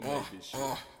Courage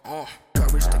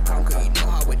to conquer, you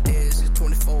know how it is. It's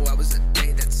 24 hours a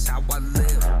day, that's how I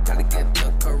live. Gotta get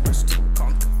the courage to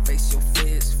conquer. Face your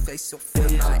fears, face your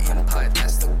fears. My empire,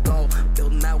 that's the goal.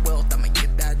 Building that wealth, I'ma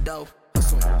get that dough.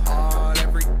 Hustle hard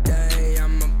every day,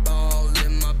 I'm a ball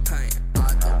in my pain.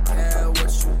 I don't care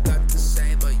what you got to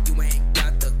say, but you ain't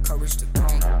got the courage to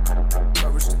conquer.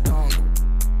 Courage to conquer.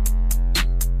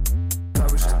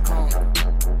 Courage to conquer.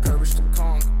 Courage to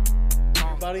conquer.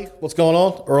 Everybody, what's going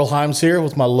on? Earl Himes here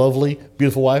with my lovely,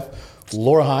 beautiful wife,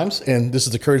 Laura Himes, and this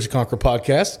is the Courage to Conquer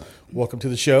podcast. Welcome to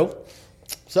the show.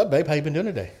 What's up, babe? How you been doing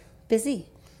today? Busy.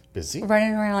 Busy?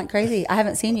 Running around like crazy. I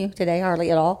haven't seen you today hardly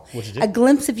at all. What'd you do? A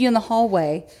glimpse of you in the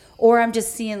hallway, or I'm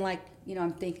just seeing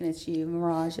I'm thinking it's you, a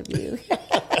mirage of you,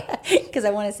 because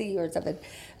I want to see you or something.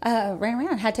 Ran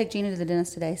around. Had to take Gina to the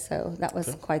dentist today, so that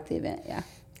was quite the event. Yeah.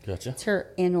 Gotcha. It's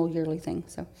her annual yearly thing.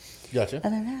 So. Gotcha. Other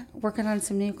than that, working on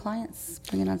some new clients,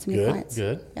 bringing on some new clients.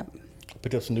 Good. Yep.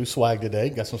 Picked up some new swag today.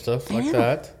 Got some stuff like know.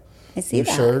 that. I see new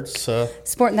that. shirts.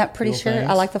 Sporting that pretty little shirt. things.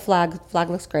 I like the flag.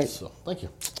 Flag looks great. So, thank you.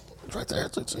 It's right there.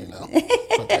 It's you know.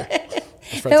 Right there.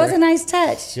 It's right That was there. a nice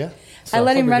touch. Yeah. I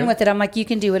let him run good. with it. I'm like, you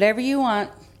can do whatever you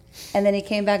want. And then he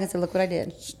came back and said, look what I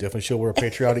did. Definitely show we're a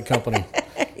patriotic company.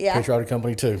 Yeah. Patriotic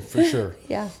company too, for sure.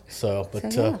 Yeah. So,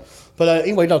 but So,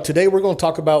 anyway, no. Today we're going to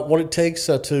talk about what it takes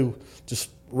to just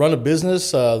run a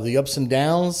business, the ups and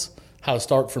downs, how to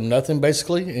start from nothing,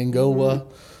 basically, and go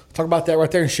talk about that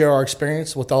right there and share our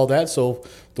experience with all that. So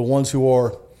the ones who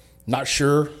are not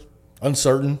sure,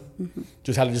 uncertain,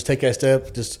 just how to just take that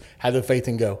step, just have the faith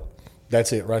and go.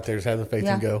 That's it right there. Just have the faith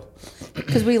and go.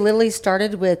 Because we literally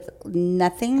started with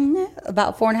nothing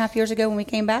about 4.5 years ago when we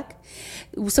came back.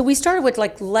 So we started with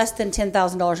like less than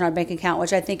 $10,000 in our bank account,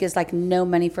 which I think is like no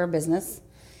money for a business.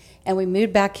 And we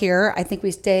moved back here. I think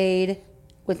we stayed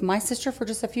with my sister for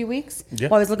just a few weeks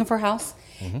while I was looking for a house.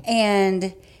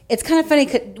 And it's kind of funny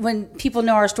when people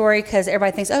know our story because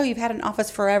everybody thinks, oh, you've had an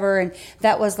office forever. And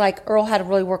that was like, Earl had to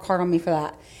really work hard on me for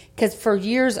that. Because for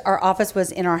years, our office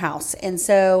was in our house. And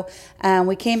so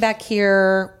we came back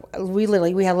here. We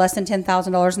had less than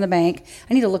 $10,000 in the bank.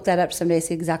 I need to look that up someday to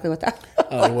see exactly what that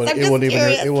was. It wasn't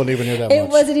even near that much. It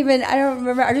wasn't even, I don't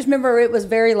remember. I just remember it was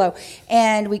very low.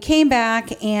 And we came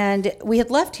back and we had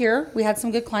left here. We had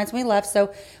some good clients when we left.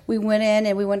 So we went in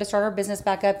and we wanted to start our business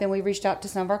back up. And we reached out to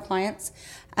some of our clients.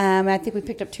 I think we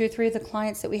picked up 2 or 3 of the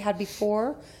clients that we had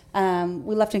before.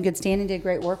 We left in good standing, did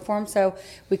great work for them. So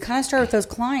we kind of started with those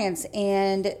clients.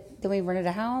 And then we rented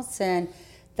a house. And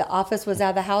the office was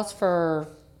out of the house for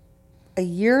a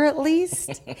year at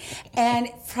least, and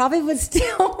probably would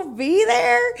still be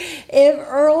there if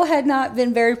Earl had not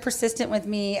been very persistent with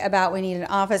me about we need an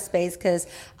office space because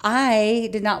I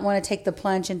did not want to take the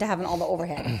plunge into having all the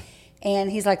overhead.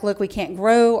 And he's like, look, we can't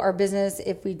grow our business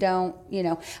if we don't,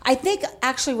 I think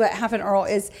actually what happened, Earl,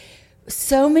 is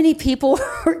so many people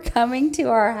were coming to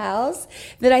our house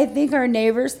that I think our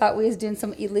neighbors thought we was doing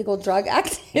some illegal drug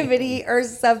activity or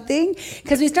something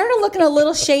because we started looking a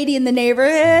little shady in the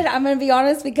neighborhood. I'm going to be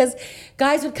honest because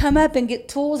guys would come up and get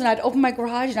tools and I'd open my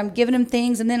garage and I'm giving them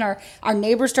things and then our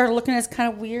neighbors started looking at us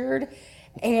kind of weird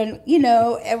and,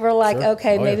 and we're like,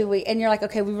 okay, maybe and you're like,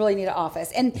 okay, we really need an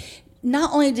office. And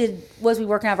not only was we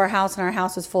working out of our house and our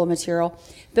house was full of material,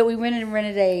 but we went and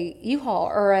rented a U-Haul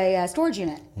or a storage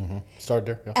unit. Started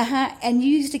there. Yeah. And you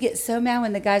used to get so mad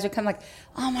when the guys would come like,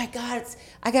 oh my God,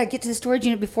 I got to get to the storage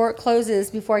unit before it closes,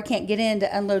 before I can't get in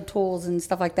to unload tools and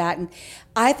stuff like that. And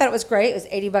I thought it was great. It was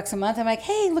 $80 a month. I'm like,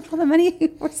 hey, look at all the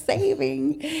money we're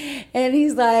saving. And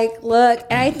he's like, look,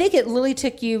 and I think it literally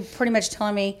took you pretty much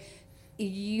telling me,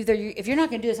 if you're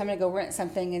not going to do this, I'm going to go rent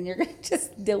something and you're going to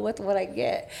just deal with what I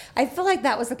get. I feel like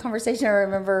that was the conversation I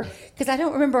remember because I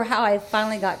don't remember how I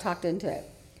finally got talked into it.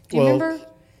 Do you remember?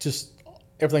 Just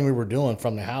everything we were doing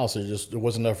from the house, there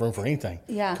wasn't enough room for anything.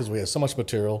 Yeah. Because we had so much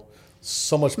material,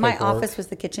 so much My paperwork. office was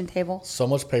the kitchen table. So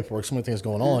much paperwork, so many things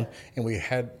going on, and we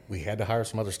had to hire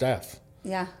some other staff.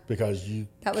 Yeah. Because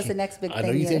that was the next big thing. I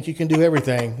know you think you can do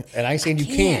everything, and I ain't saying you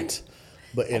can't.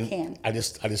 But I can. I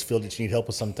just feel that you need help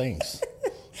with some things.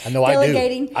 I know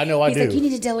Delegating. I do. I know I He's do. like, you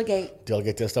need to delegate.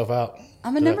 Delegate that stuff out.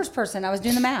 I'm a numbers person. I was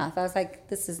doing the math. I was like,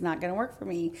 this is not going to work for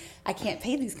me. I can't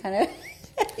pay these kind of.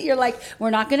 You're like, we're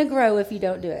not going to grow if you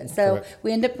don't do it. So Correct.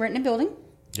 we end up renting a building.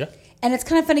 Yeah. And it's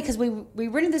kind of funny because we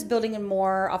rented this building in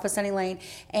Moore off of Sunny Lane,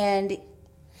 and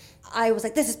I was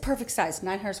like, this is perfect size,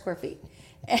 900 square feet,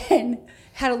 and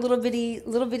had a little bitty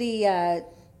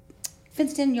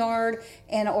fenced-in yard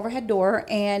and an overhead door,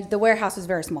 and the warehouse was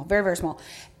very small, very, very small.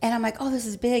 And I'm like, oh, this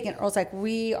is big. And Earl's like,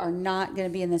 we are not going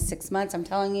to be in this 6 months. I'm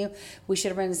telling you, we should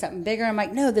have rented something bigger. I'm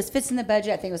like, no, this fits in the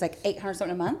budget. I think it was like $800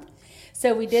 something a month.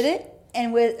 So we did it.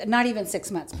 And with not even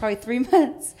 6 months, probably 3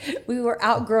 months, we were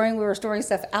outgrowing. We were storing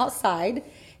stuff outside,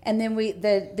 and then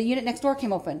the unit next door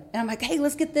came open, and I'm like, hey,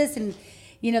 let's get this. And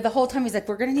the whole time he's like,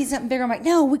 we're gonna need something bigger. I'm like,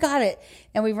 no, we got it.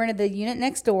 And we rented the unit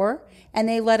next door, and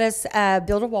they let us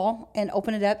build a wall and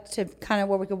open it up to kind of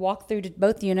where we could walk through to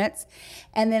both units.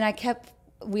 And then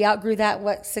we outgrew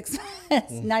that, 6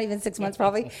 months? Not even 6 months,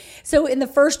 probably. So in the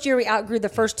first year, we outgrew the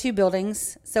first 2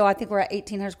 buildings. So I think we're at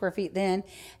 1,800 square feet then.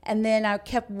 And then I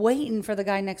kept waiting for the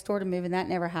guy next door to move, and that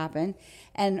never happened.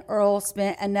 And Earl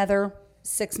spent another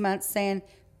 6 months saying,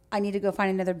 I need to go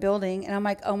find another building. And I'm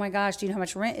like, oh my gosh, do you know how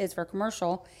much rent is for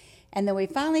commercial? And then we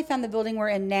finally found the building we're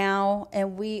in now,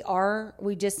 and we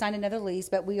just signed another lease,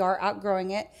 but we are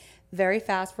outgrowing it very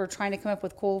fast. We're trying to come up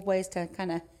with cool ways to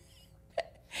kind of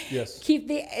Yes.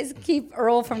 keep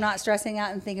Earl from not stressing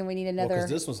out and thinking we need another. Because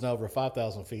this one's now over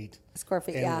 5,000 feet. Square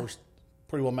feet, and yeah. we're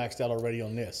pretty well maxed out already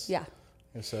on this. Yeah.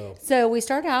 And so we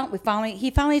started out.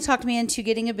 He finally talked me into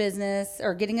getting a business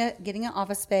or getting an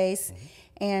office space,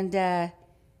 and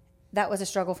that was a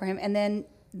struggle for him. And then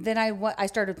I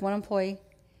started with one employee,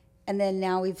 and then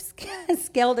now we've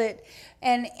scaled it,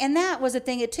 and that was a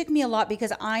thing. It took me a lot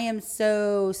because I am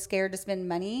so scared to spend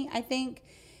money, I think.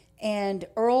 And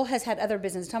Earl has had other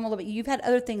business. Tell me a little bit. You've had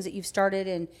other things that you've started,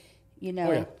 and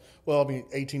Oh, yeah. Well,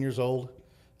 18 years old,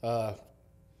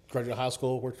 graduated high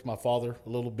school, worked with my father a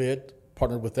little bit,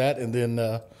 partnered with that, and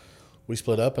then we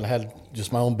split up and had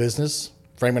just my own business,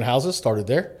 framing houses, started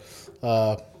there.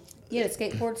 You had a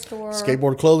skateboard store.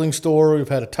 Skateboard clothing store. We've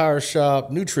had a tire shop,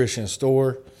 nutrition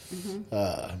store.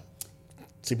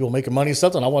 See people making money in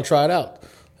something. I want to try it out,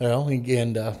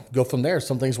 and go from there.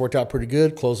 Some things worked out pretty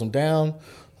good, close them down.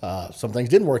 Some things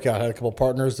didn't work out. I had a couple of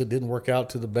partners that didn't work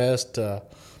out to the best.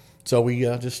 So we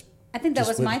just. I think that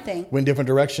was my thing. Went different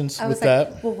directions I was with like,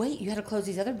 that. well, wait, you had to close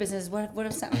these other businesses. What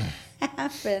if something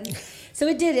happened? So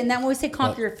it did. And then when we say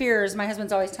conquer your fears, my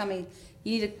husband's always telling me,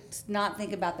 you need to not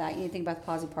think about that. You need to think about the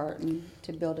positive part and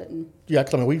to build it. And yeah,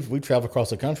 because we travel across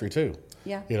the country too.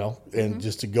 Yeah. And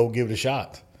just to go give it a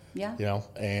shot. Yeah.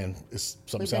 And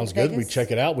something We've sounds been to good. We Vegas,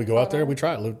 check it out. We go out there. Colorado. We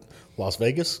try it. Las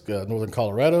Vegas, northern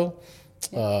Colorado,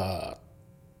 North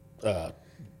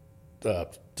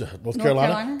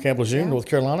Carolina, Camp Lejeune, North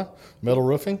Carolina, metal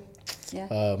roofing.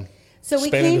 Yeah. So we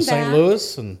Expanded came to back St.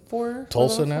 Louis and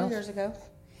Tulsa 4 now. years ago,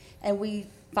 and we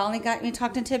finally got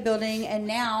talked into a building, and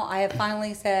now I have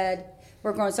finally said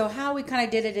we're going. So how we kind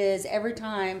of did it is every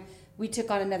time we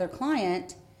took on another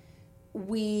client,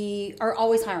 we are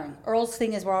always hiring. Earl's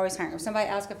thing is we're always hiring. If somebody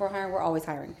asks if we're hiring, we're always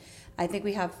hiring. I think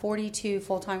we have 42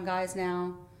 full-time guys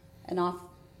now, and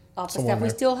office Somewhere staff. We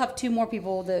there. still have 2 more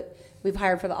people that we've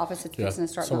hired for the office that's fixing to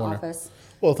start in the somewhere there. office.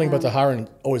 Well, think about the hiring,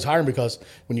 always hiring, because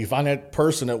when you find that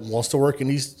person that wants to work in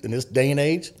this day and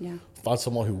age, Yeah. find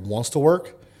someone who wants to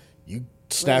work, you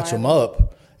snatch them Reliable.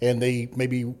 up, and they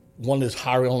maybe one is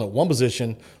hiring on at one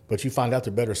position, but you find out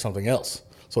they're better at something else.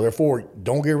 So therefore,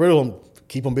 don't get rid of them.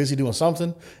 Keep them busy doing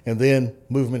something, and then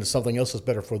move them into something else that's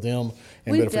better for them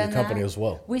and better for your company as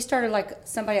well. We started like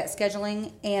somebody at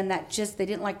scheduling, and they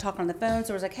didn't like talking on the phone,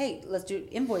 so it was like, hey, let's do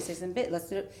invoices and let's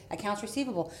do accounts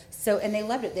receivable. So, and they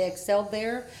loved it. They excelled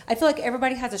there. I feel like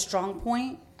everybody has a strong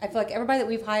point. I feel like everybody that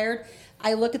we've hired,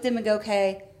 I look at them and go,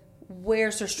 okay,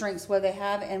 where's their strengths, what do they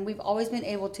have? And we've always been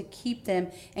able to keep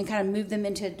them and kind of move them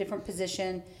into a different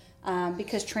position.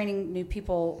 Because training new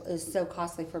people is so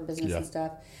costly for business and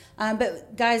stuff.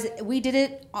 But guys, we did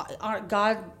it.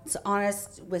 God's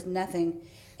honest with nothing,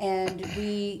 and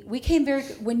we came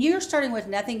when you're starting with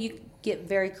nothing, you get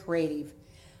very creative.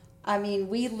 I mean,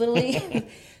 we literally,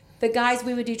 the guys,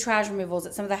 we would do trash removals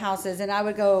at some of the houses, and I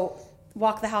would go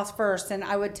walk the house first, and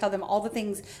I would tell them all the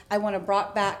things I want to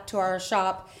brought back to our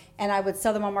shop, and I would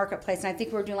sell them on Marketplace. And I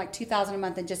think we were doing like $2,000 a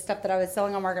month and just stuff that I was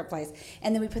selling on Marketplace.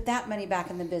 And then we put that money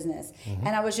back in the business.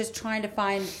 And I was just trying to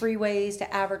find free ways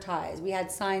to advertise. We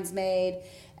had signs made.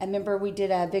 I remember we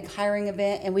did a big hiring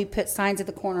event, and we put signs at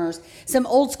the corners. Some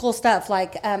old school stuff,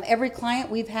 like every client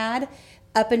we've had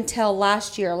up until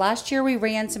last year. Last year we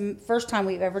ran first time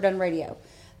we've ever done radio.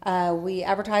 We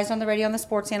advertised on the radio on the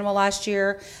Sports Animal last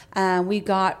year. We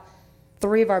got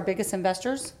 3 of our biggest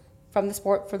investors from the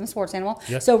Sports Animal.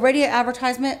 Yeah. So radio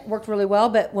advertisement worked really well,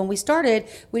 but when we started,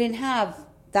 we didn't have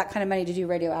that kind of money to do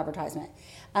radio advertisement.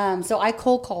 So I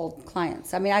cold called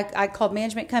clients. I mean, I called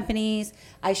management companies.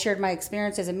 I shared my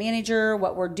experience as a manager,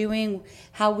 what we're doing,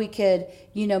 how we could,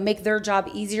 make their job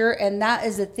easier. And that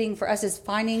is the thing for us, is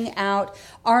finding out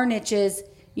our niches,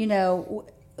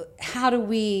 how do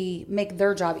we make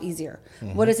their job easier?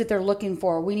 Mm-hmm. What is it they're looking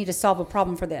for? We need to solve a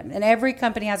problem for them. And every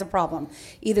company has a problem.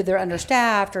 Either they're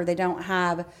understaffed or they don't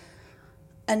have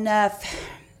enough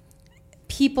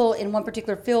people in one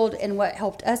particular field. And what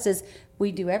helped us is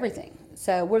we do everything.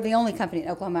 So we're the only company in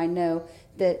Oklahoma I know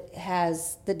that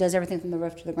does everything from the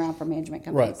roof to the ground for management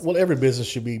companies. Right. Well, every business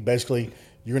should be basically,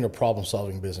 you're in a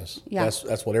problem-solving business. Yeah.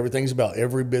 That's what everything's about.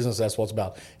 Every business, that's what it's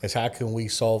about. It's how can we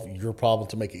solve your problem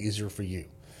to make it easier for you.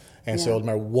 And so no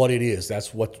matter what it is,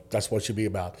 that's what it should be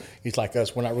about. It's like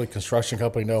us. We're not really a construction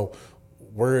company. No,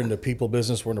 we're in the people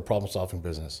business. We're in the problem-solving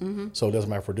business. Mm-hmm. So it doesn't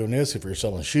matter if we're doing this, if you're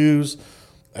selling shoes,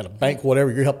 at a bank,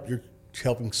 whatever, you're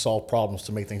helping solve problems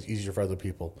to make things easier for other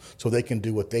people so they can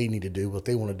do what they need to do, what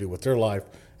they want to do with their life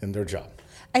and their job.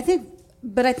 I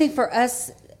think for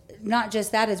us, not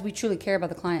just that, is we truly care about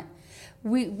the client.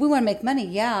 We want to make money,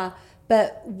 yeah,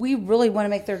 but we really want to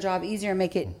make their job easier and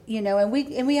make it,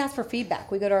 and we ask for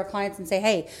feedback. We go to our clients and say,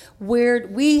 hey,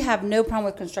 we have no problem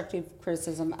with constructive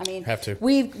criticism. I mean, have to.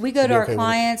 We go to our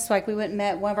clients, like we went and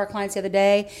met one of our clients the other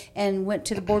day and went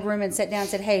to the boardroom and sat down and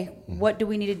said, hey, what do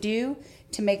we need to do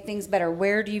to make things better?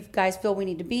 Where do you guys feel we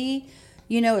need to be?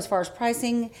 As far as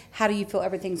pricing, how do you feel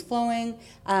everything's flowing?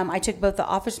 I took both the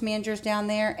office managers down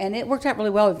there, and it worked out really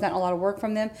well. We've gotten a lot of work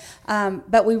from them.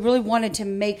 But we really wanted to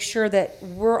make sure that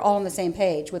we're all on the same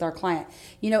page with our client.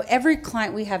 Every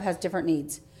client we have has different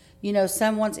needs.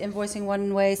 Some wants invoicing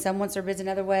one way, some wants their bids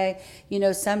another way.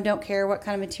 Some don't care what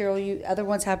kind of material other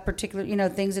ones have particular,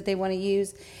 things that they want to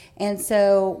use. And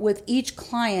so with each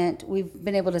client, we've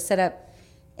been able to set up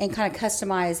and kind of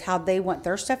customize how they want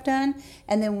their stuff done.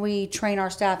 And then we train our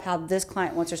staff how this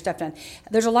client wants their stuff done.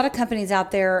 There's a lot of companies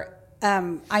out there,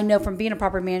 I know from being a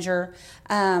property manager,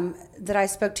 that I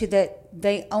spoke to that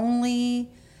they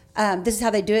only, this is how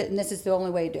they do it and this is the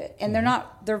only way to do it. And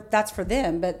that's for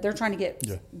them, but they're trying to get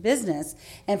business.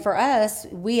 And for us,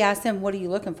 we ask them, what are you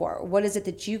looking for? What is it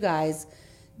that you guys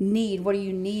need? What are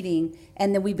you needing?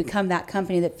 And then we become that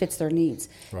company that fits their needs.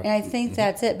 Right. And I think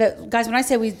that's it. But guys, when I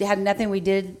say we had nothing, we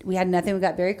had nothing. We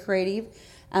got very creative.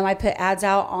 I put ads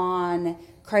out on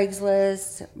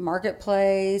Craigslist,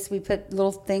 Marketplace. We put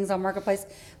little things on Marketplace, a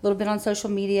little bit on social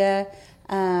media.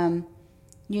 And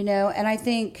I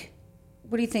think,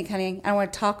 what do you think, honey? I don't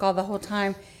want to talk all the whole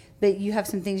time, but you have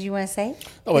some things you want to say?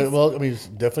 Oh, well, I mean, it's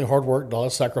definitely hard work, a lot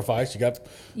of sacrifice. You got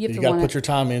to put your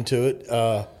time into it.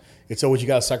 It's always, you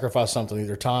got to sacrifice something,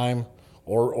 either time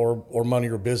or money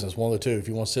or business, one of the two. If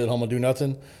you want to sit at home and do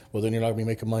nothing, well, then you're not going to be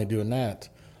making money doing that.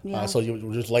 Yeah. So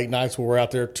just late nights where we're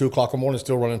out there 2 o'clock in the morning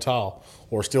still running tile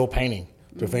or still painting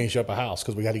to finish up a house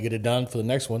because we got to get it done for the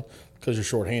next one because you're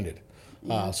shorthanded.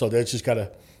 Yeah. So that's just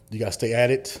you got to stay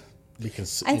at it.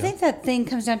 I think that thing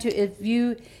comes down to if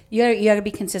you got to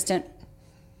be consistent.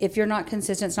 If you're not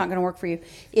consistent, it's not going to work for you.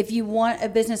 If you want a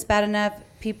business bad enough,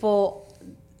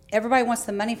 everybody wants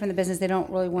the money from the business. They don't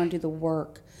really want to do the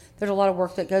work. There's a lot of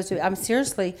work that goes to it.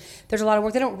 Seriously, there's a lot of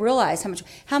work. They don't realize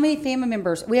how many family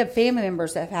members, we have family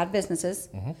members that have had businesses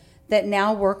that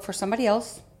now work for somebody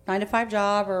else, 9-to-5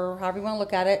 job or however you want to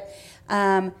look at it.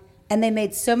 And they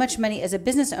made so much money as a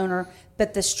business owner,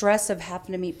 but the stress of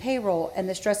having to meet payroll and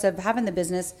the stress of having the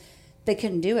business, they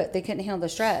couldn't do it. They couldn't handle the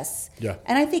stress. Yeah.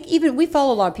 And I think even we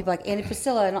follow a lot of people like Andy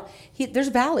Priscilla. And there's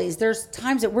valleys. There's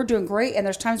times that we're doing great, and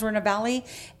there's times we're in a valley.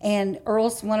 And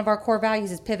Earl's, one of our core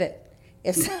values is pivot.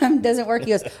 If something doesn't work, he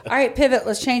goes, all right, pivot.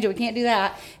 Let's change it. We can't do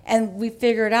that. And we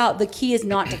figure it out. The key is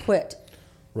not to quit.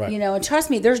 Right. And trust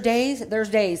me, there's days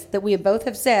that we both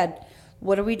have said,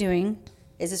 what are we doing?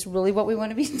 Is this really what we want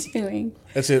to be doing?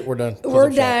 That's it. We're done. We're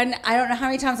done. I don't know how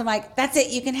many times I'm like, that's it.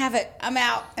 You can have it. I'm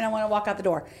out. And I want to walk out the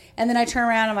door. And then I turn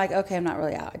around. I'm like, okay, I'm not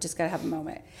really out. I just got to have a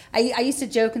moment. I used to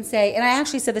joke and say, and I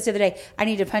actually said this the other day, I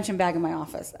need a punching bag in my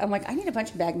office. I'm like, I need a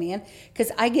punching bag, man.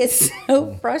 Because I get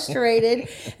so frustrated.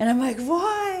 And I'm like,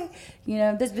 why?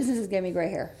 This business has given me gray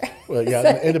hair. Well,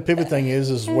 yeah. And the pivot thing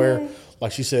is where,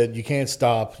 like she said, you can't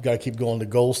stop. You got to keep going. The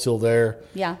goal's still there.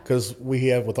 Yeah. Because we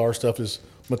have with our stuff is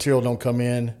material don't come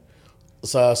in.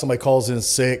 So somebody calls in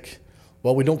sick.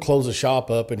 Well, we don't close the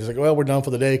shop up and it's like, well, we're done for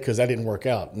the day because that didn't work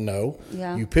out. No.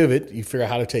 Yeah. You pivot. You figure out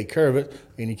how to take care of it,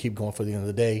 and you keep going for the end of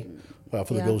the day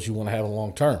for the goals you want to have in the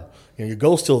long term. Your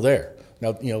goal's still there.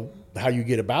 Now, how you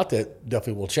get about that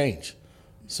definitely will change.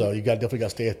 So you definitely got to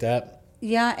stay at that.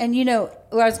 Yeah, and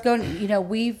where I was going,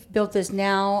 we've built this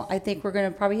now. I think we're going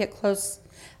to probably hit close.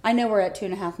 I know we're at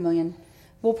 $2.5 million.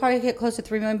 We'll probably get close to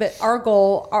 $3 million, but our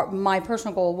goal, my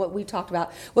personal goal, what we talked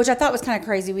about, which I thought was kind of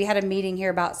crazy. We had a meeting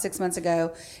here about 7 months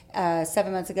ago,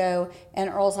 and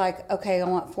Earl's like, okay, I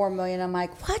want $4 million. I'm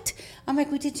like, what? I'm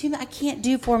like, we did $2 million. I can't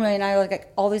do $4 million. I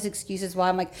like all these excuses why.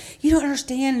 I'm like, you don't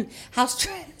understand how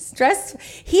stressed.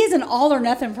 He is an all or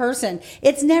nothing person.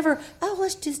 It's never, oh,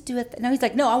 let's just do it. No, he's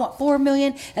like, no, I want $4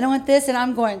 million, and I want this, and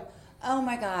I'm going, oh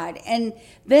my God. And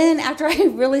then after I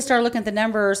really started looking at the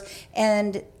numbers,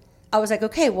 and I was like,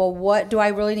 okay, well, what do I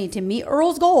really need to meet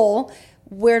Earl's goal?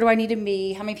 Where do I need to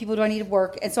be? How many people do I need to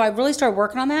work? And so I really started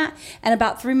working on that. And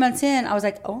about 3 months in, I was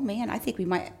like, oh man, I think we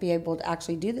might be able to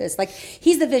actually do this. Like,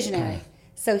 he's the visionary.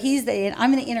 So and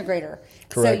I'm the integrator.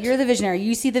 Correct. So you're the visionary.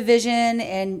 You see the vision,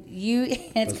 and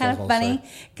it's kind of funny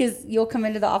because you'll come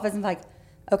into the office and be like,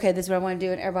 okay, this is what I want to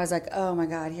do. And everybody's like, oh my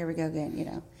God, here we go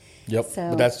again, Yep. So,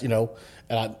 but that's,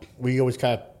 and we always it's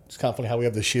kind of funny how we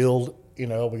have the shield, we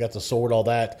got the sword, all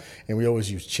that, and we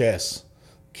always use chess,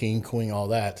 king, queen, all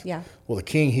that. Yeah. Well, the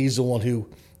king, he's the one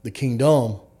the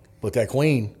kingdom, but that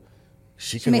queen,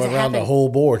 she can makes run it around the happen. whole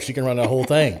board. She can run the whole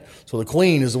thing. So the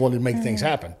queen is the one that makes things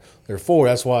happen. Therefore,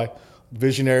 that's why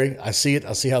visionary, I see it.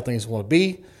 I see how things want to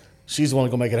be. She's the one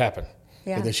that's going to make it happen.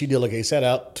 Yeah. And then she delegates that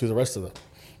out to the rest of them.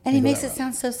 and he makes it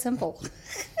sound so simple.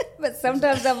 But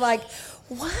sometimes I'm like,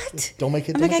 what? Don't make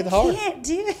it I hard. can't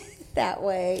do it that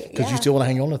way. Because you still want to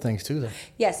hang on to things too, though.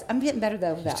 Yes, I'm getting better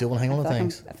though with that. Still want to hang on to I feel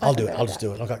like things. I feel I'll like do I'm it. better I'll at just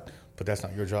that. do it. Okay. But that's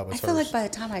not your job. I feel like by the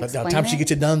time I By the explain time she it-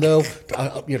 gets it done, though,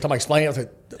 time I explain it, I say,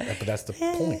 but that's the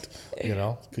point,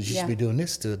 because you should be doing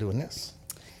this instead of doing this.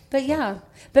 But yeah,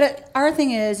 but our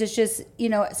thing is, it's just,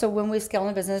 so when we scale in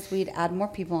the business, we'd add more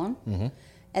people on. Mm-hmm.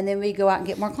 And then we'd go out and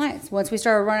get more clients. Once we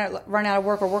started run out of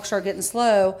work or work started getting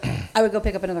slow, I would go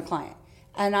pick up another client.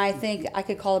 And I think I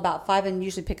could call about 5 and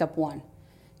usually pick up 1.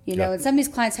 Yeah. And some of these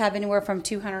clients have anywhere from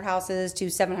 200 houses to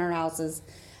 700 houses,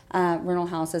 rental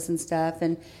houses and stuff.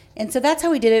 And so that's how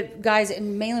we did it, guys.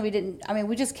 And mainly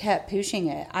we just kept pushing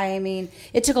it.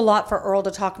 It took a lot for Earl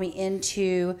to talk me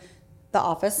into the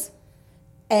office.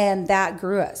 And that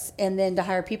grew us. And then to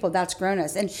hire people, that's grown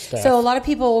us. And Staff. so a lot of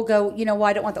people will go, well,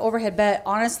 I don't want the overhead. But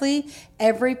honestly,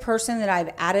 every person that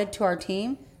I've added to our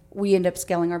team, we end up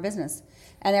scaling our business.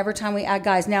 And every time we add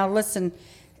guys, now listen,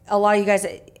 a lot of you guys,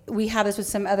 we have this with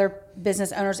some other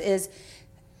business owners is,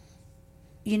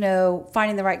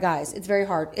 finding the right guys. It's very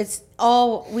hard.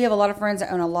 We have a lot of friends that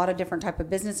own a lot of different type of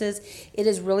businesses. It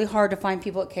is really hard to find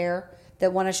people that care,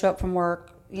 that want to show up from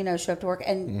work, show up to work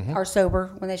and are sober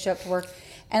when they show up to work.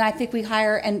 And I think we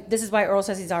hire, and this is why Earl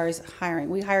says he's always hiring.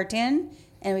 We hire 10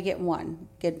 and we get 1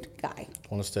 good guy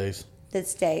One that stays. that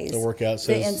stays. The workout that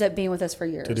says ends up being with us for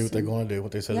years. to do what they're going to do,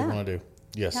 what they said Yeah. they're going to do.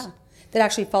 Yes. Yeah, that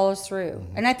actually follows through.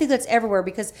 And I think that's everywhere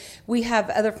because we have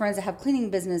other friends that have cleaning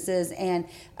businesses and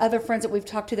other friends that we've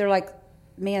talked to. They're like,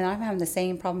 man, I'm having the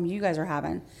same problem you guys are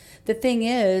having. The thing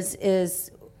is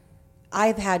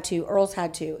Earl's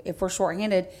had to. If we're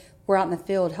shorthanded, we're out in the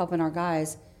field helping our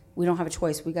guys. We don't have a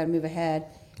choice. We got to move ahead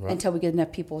until we get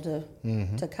enough people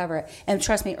to cover it. And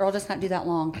trust me, Earl does not do that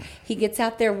long. He gets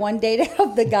out there one day to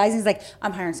help the guys. And he's like,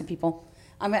 I'm hiring some people.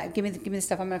 Give me the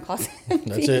stuff. I'm gonna call some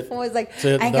That's people. it. It's like, That's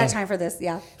it. I ain't Done. got time for this.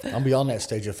 Yeah. I'm beyond that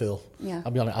stage of Phil. Yeah.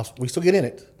 I'm beyond it. We still get in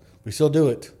it. We still do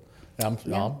it.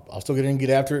 I'll still get in and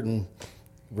get after it and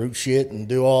root shit and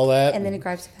do all that. And then he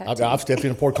grabs the pat, too. I've stepped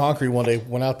in and poured concrete one day.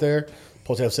 Went out there.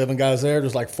 Supposed to have 7 guys there.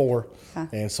 There's like 4. Huh.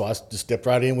 And so I just stepped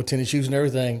right in with tennis shoes and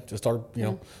everything. Just started,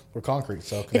 for concrete.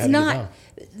 So It's not.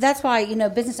 That's why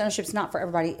business ownership's not for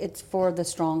everybody. It's for the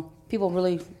strong. People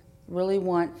really, really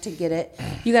want to get it.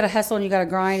 You got to hustle and you got to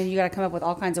grind and you got to come up with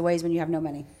all kinds of ways when you have no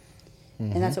money.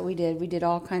 And that's what we did. We did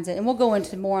all kinds of, and we'll go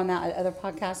into more on that at other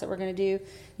podcasts that we're going to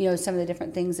do. Some of the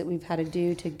different things that we've had to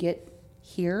do to get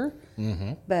here.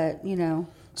 Mm-hmm. But I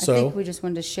think we just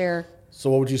wanted to share. So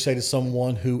what would you say to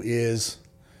someone who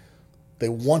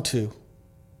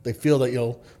they feel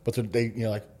that but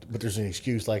but there's an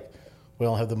excuse like we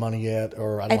don't have the money yet,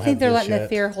 or I don't have think they're this letting yet. the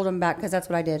fear hold them back because that's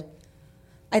what I did.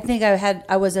 I think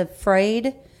I was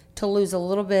afraid to lose a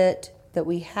little bit that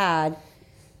we had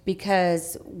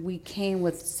because we came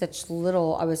with such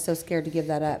little. I was so scared to give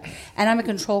that up, and I'm a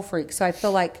control freak, so I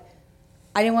feel like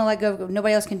I didn't want to let go.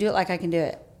 Nobody else can do it like I can do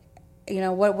it.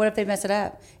 What if they mess it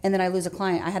up and then I lose a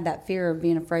client? I had that fear of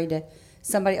being afraid to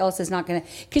somebody else is not going to.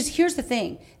 Because here's the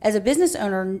thing. As a business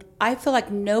owner, I feel like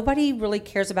nobody really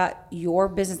cares about your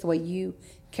business the way you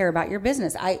care about your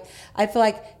business. I feel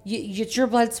like it's your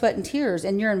blood, sweat, and tears,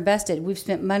 and you're invested. We've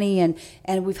spent money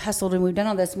and we've hustled and we've done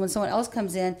all this. And when someone else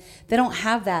comes in, they don't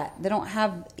have that. They don't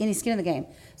have any skin in the game.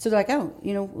 So they're like,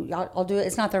 I'll do it.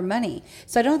 It's not their money.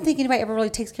 So I don't think anybody ever really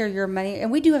takes care of your money.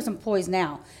 And we do have some employees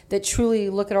now that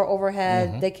truly look at our overhead.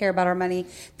 Mm-hmm. They care about our money.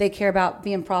 They care about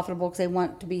being profitable because they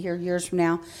want to be here years from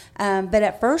now. But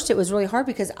at first it was really hard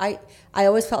because I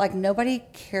always felt like nobody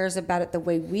cares about it the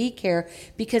way we care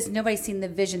because nobody's seen the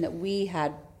vision that we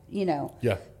had,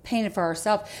 painted for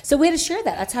ourselves. So we had to share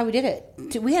that. That's how we did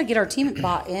it. We had to get our team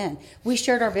bought in. We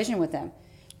shared our vision with them.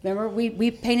 Remember,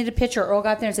 we painted a picture. Earl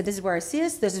got there and said, this is where I see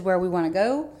us. This is where we want to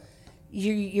go.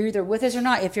 You're either with us or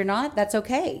not. If you're not, that's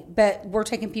okay. But we're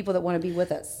taking people that want to be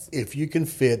with us. If you can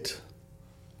fit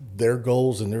their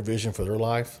goals and their vision for their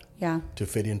life Yeah. to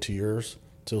fit into yours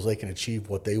so they can achieve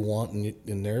what they want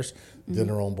in theirs, then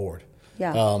they're on board.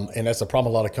 Yeah. And that's the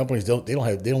problem. A lot of companies they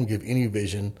don't give any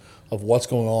vision of what's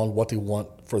going on, what they want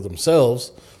for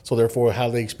themselves. So therefore, how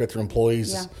they expect their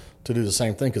employees Yeah. to do the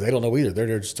same thing, because they don't know either. They're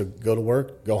there just to go to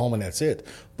work, go home, and that's it.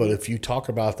 But if you talk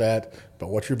about that, about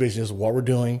what your vision is, what we're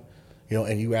doing,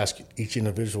 and you ask each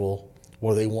individual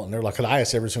what do they want, and they're like, "Cause I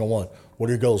ask every single one, what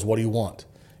are your goals? What do you want?"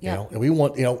 Yeah. And we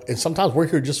want, and sometimes we're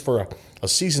here just for a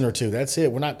season or two. That's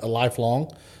it. We're not a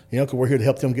lifelong, because we're here to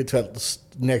help them get to that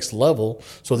next level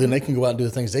so then they can go out and do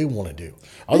the things they want to do.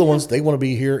 Other ones, they want to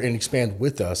be here and expand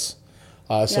with us.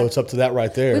 So Yeah. it's up to that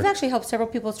right there. We've actually helped several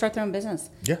people start their own business.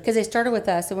 Yeah. Because they started with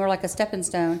us and we were like a stepping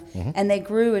stone, and they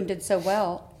grew and did so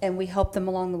well, and we helped them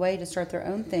along the way to start their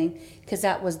own thing because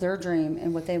that was their dream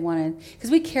and what they wanted.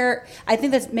 Because we care. I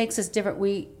think that makes us different.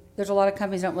 There's a lot of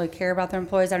companies that don't really care about their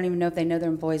employees. I don't even know if they know their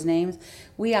employees' names.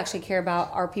 We actually care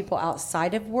about our people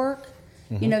outside of work.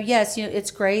 Yes,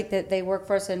 it's great that they work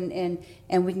for us and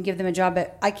we can give them a job,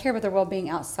 but I care about their well-being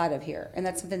outside of here. And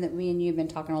that's something that me and you have been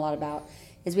talking a lot about,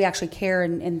 is we actually care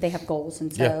and they have goals.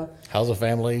 And so, Yeah. How's the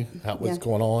family? What's Yeah.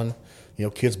 going on?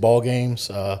 Kids' ball games.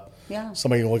 Yeah.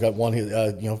 Somebody we got one.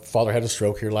 Father had a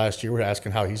stroke here last year. We're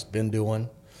asking how he's been doing.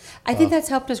 I think that's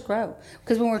helped us grow.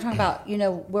 Because when we're talking about,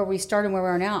 where we started and where we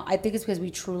are now, I think it's because we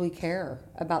truly care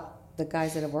about the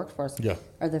guys that have worked for us. Yeah.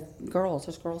 Or the girls.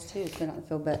 There's girls too, if they're not in the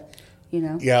field, but,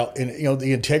 Yeah, and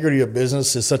the integrity of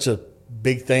business is such a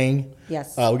big thing.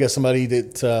 Yes. We got somebody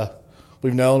that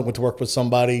we've known, went to work with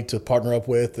somebody to partner up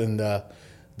with, and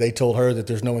they told her that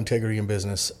there's no integrity in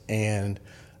business, and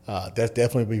that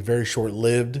definitely be very short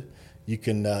lived. You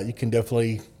can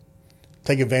definitely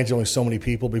take advantage of only so many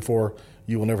people before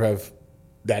you will never have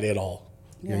that at all.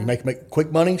 Yeah. You make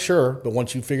quick money, sure, but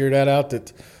once you figure that out,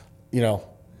 that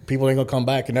people ain't gonna come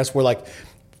back, and that's where like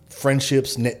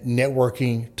friendships,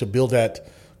 networking to build that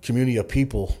community of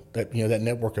people, that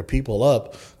network of people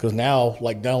up. Because now,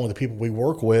 like not only the people we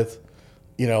work with,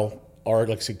 are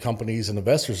like I said, companies and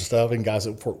investors and stuff, and guys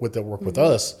that work with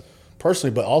us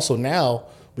personally, but also now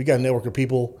we got a network of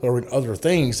people who are in other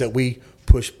things that we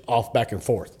push off back and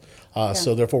forth.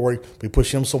 So therefore, we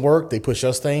push them some work, they push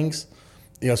us things.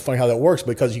 It's funny how that works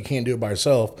because you can't do it by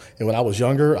yourself. And when I was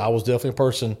younger, I was definitely a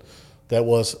person that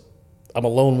I'm a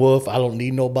lone wolf. I don't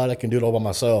need nobody. I can do it all by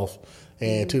myself.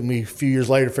 And it took me a few years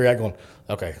later to figure out, going,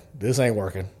 okay, this ain't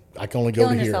working. I can only go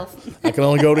Killing to here. yourself. I can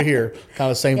only go to here. Kind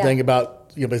of the same Yeah. thing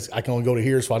about, but I can only go to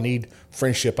here. So I need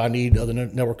friendship. I need other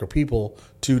network of people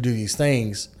to do these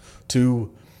things,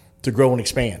 to grow and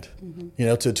expand,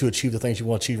 to achieve the things you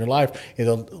want to achieve in your life.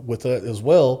 And with that as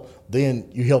well, then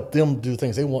you help them do the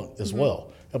things they want as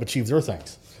well, help achieve their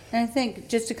things. And I think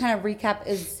just to kind of recap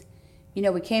is,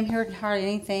 we came here and hardly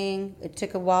anything. It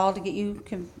took a while to get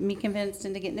me convinced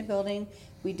into getting the building.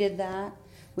 We did that.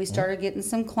 We started getting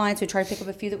some clients. We tried to pick up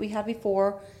a few that we had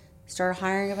before. Started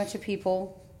hiring a bunch of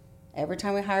people. Every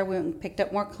time we hired, we went and picked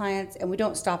up more clients. And we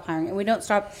don't stop hiring. And we don't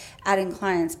stop adding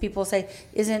clients. People say,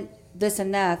 isn't this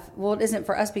enough? Well, it isn't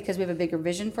for us because we have a bigger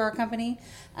vision for our company.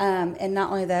 And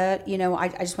not only that, I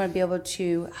just want to be able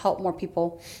to help more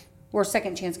people. We're a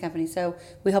second chance company, so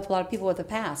we help a lot of people with the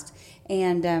past.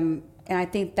 And I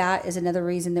think that is another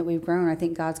reason that we've grown. I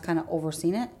think God's kind of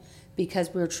overseen it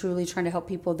because we're truly trying to help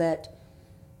people that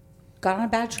got on a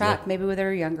bad track, maybe when they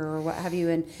were younger or what have you,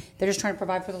 and they're just trying to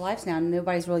provide for their lives now, and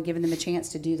nobody's really giving them a chance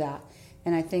to do that.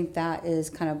 And I think that is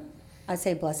kind of, I'd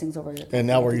say, blessings over it. And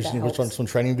now we're starting some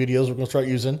training videos we're going to start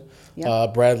using.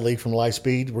 Yep. Bradley from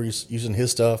Lightspeed, we're using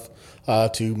his stuff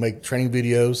to make training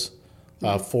videos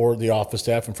for the office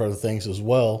staff and for other things as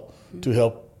well to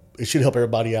help. It should help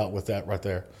everybody out with that right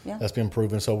there. Yeah. That's been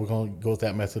proven. So we're going to go with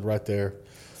that method right there.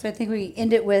 So I think we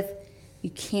end it with, you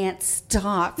can't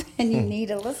stop, and you need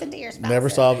to listen to your spouse. Never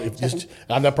stop.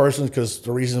 I'm that person because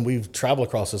the reason we've traveled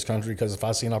across this country, because if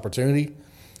I see an opportunity,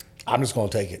 I'm just going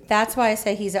to take it. That's why I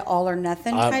say he's an all or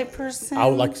nothing type person.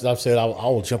 Like I've said, I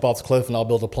will jump off the cliff and I'll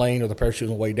build a plane or the parachute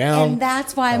on the way down. And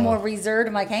that's why I'm more reserved.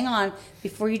 I'm like, hang on,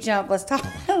 before you jump, let's talk.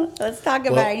 Let's talk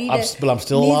about it. But I'm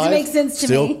still alive. Needs to make sense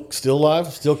to me. Still alive,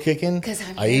 still kicking. 'Cause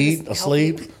I'm I here eat, to I help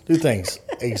sleep, you. do things.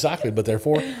 Exactly. But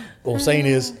therefore, what I'm saying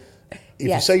is, if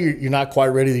Yeah. you say you're not quite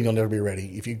ready, then you'll never be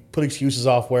ready. If you put excuses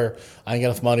off where I ain't got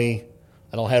enough money,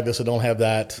 I don't have this, I don't have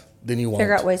that, then you won't.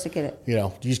 Figure out ways to get it.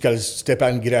 You just got to step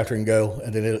out and get after it and go,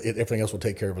 and then everything else will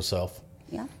take care of itself.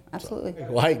 Yeah, absolutely.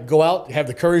 Well, hey, go out, have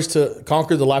the courage to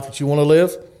conquer the life that you want to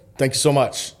live. Thank you so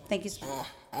much. Thank you so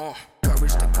much.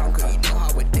 Courage to conquer, you know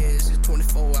how it is. It's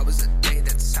 24 hours a day,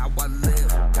 that's how I live.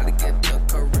 Gotta get the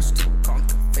courage to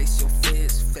conquer, face your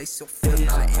fears,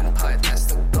 not an empire, that's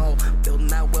the